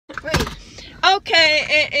Okay,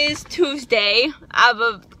 it is Tuesday. I have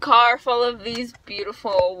a car full of these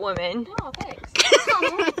beautiful women. Oh, thanks.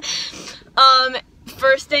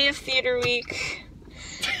 First day of theater week.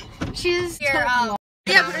 She's here. Yeah,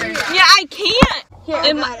 I can't. Here,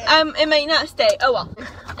 it might not stay. Oh well.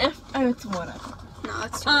 It's whatever. No,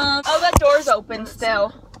 it's oh, that door's open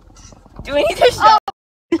still. Do we need to shut?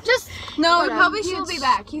 just No, probably she'll be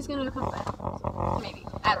back. He's gonna come back. Maybe.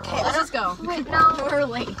 I don't know. Let's just go. Wait, no, we're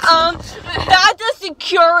late. That's a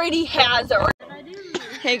security hazard.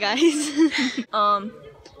 Hey guys.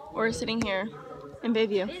 We're sitting here in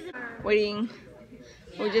Bayview, waiting.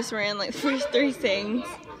 We just ran like the first 3 things.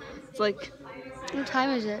 It's like, What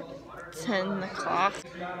time is it? 10 o'clock.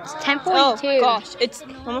 It's 10:42. Oh gosh, it's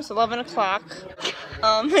almost 11 o'clock.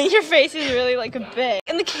 Your face is really like a bit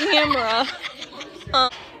in the camera.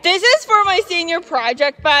 This is for my senior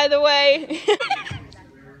project, by the way. Okay,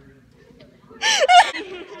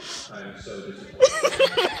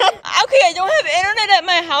 I don't have internet at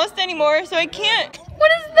my house anymore, so I can't.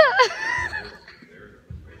 What is that?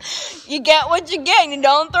 You get what you get, and you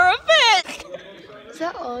don't throw a fit. Is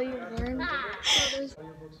that all you learned?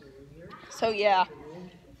 So yeah,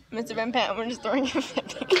 Mr. Van Pat, we're just throwing a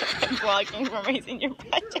fit and vlogging for my senior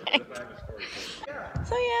project.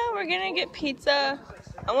 So yeah, we're gonna get pizza.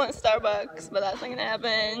 I want Starbucks, but that's not gonna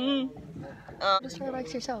happen. Just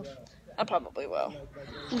Starbucks yourself. I probably will.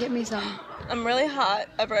 Get me some. I'm really hot.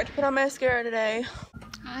 I forgot to put on mascara today.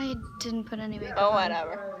 I didn't put any makeup Oh, on.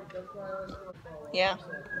 whatever. Yeah.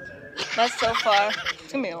 That's so far.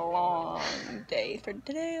 It's gonna be a long day for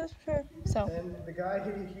today, that's for sure. So,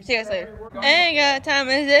 see you guys later. Hey, what time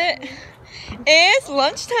is it? It's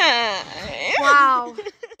lunchtime. Wow.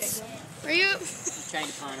 Are you? Trying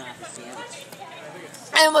to pawn off a sandwich.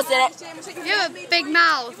 I almost did it. You have a big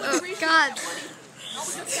mouth. Oh God.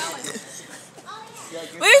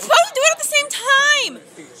 We were supposed to do it at the same time.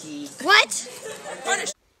 What?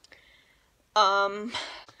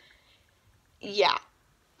 Yeah.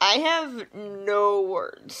 I have no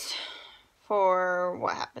words for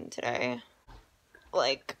what happened today.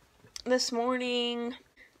 Like, this morning,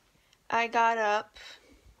 I got up.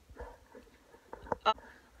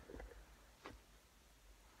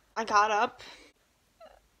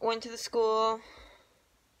 Went to the school,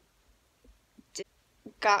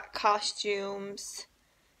 got costumes.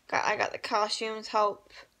 I got the costumes,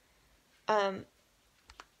 help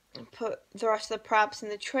put the rest of the props in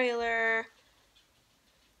the trailer,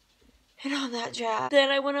 and all that jazz.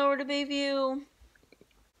 Then I went over to Bayview.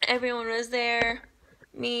 Everyone was there.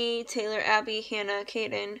 Me, Taylor, Abby, Hannah,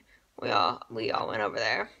 Kaden. We all went over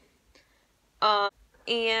there.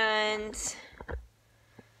 And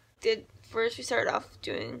first we started off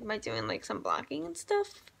doing like some blocking and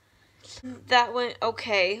stuff. That went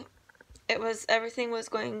okay. Everything was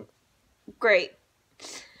going great.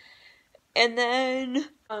 And then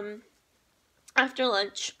after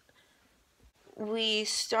lunch we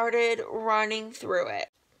started running through it,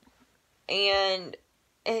 and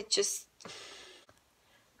it just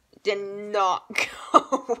did not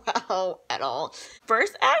go well at all.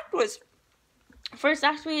 First act,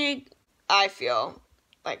 I feel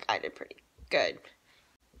like I did pretty good.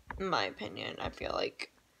 In my opinion, I feel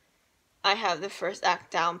like I have the first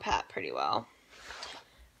act down pat pretty well.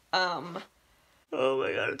 Oh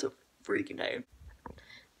my god, it's a freaking day.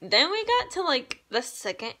 Then we got to like the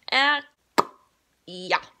second act.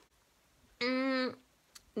 Yeah. Didn't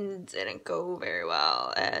go very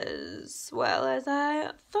well as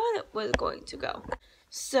I thought it was going to go.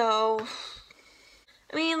 So,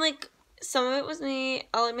 I mean, like, some of it was me,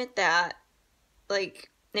 I'll admit that.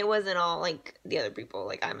 Like, it wasn't all, like, the other people.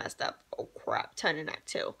 Like, I messed up a crap ton in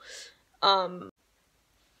Act 2.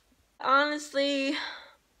 Honestly,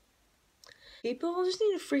 people just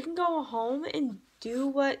need to freaking go home and do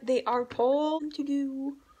what they are told to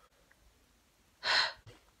do.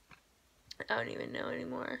 I don't even know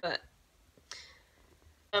anymore. But,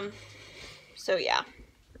 so yeah.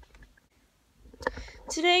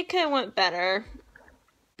 Today kind of went better,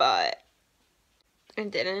 but it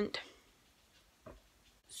didn't.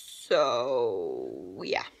 So,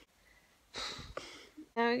 yeah.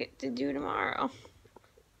 Now I get to do tomorrow.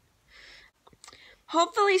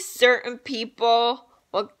 Hopefully certain people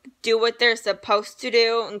will do what they're supposed to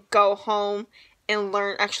do and go home and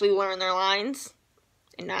actually learn their lines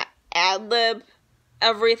and not ad-lib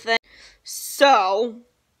everything. So,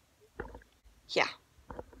 yeah.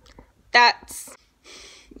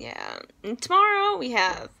 And tomorrow we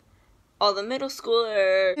have all the middle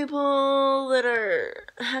schooler people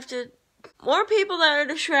that more people that are a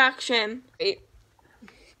distraction.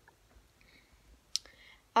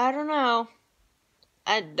 I don't know.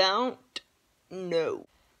 I don't No.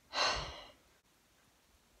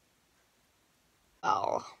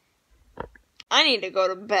 Well, I need to go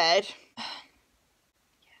to bed.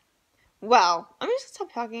 Well, I'm just gonna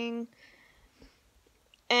stop talking.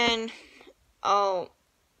 And I'll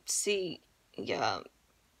see ya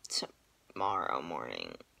tomorrow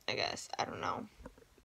morning, I guess. I don't know.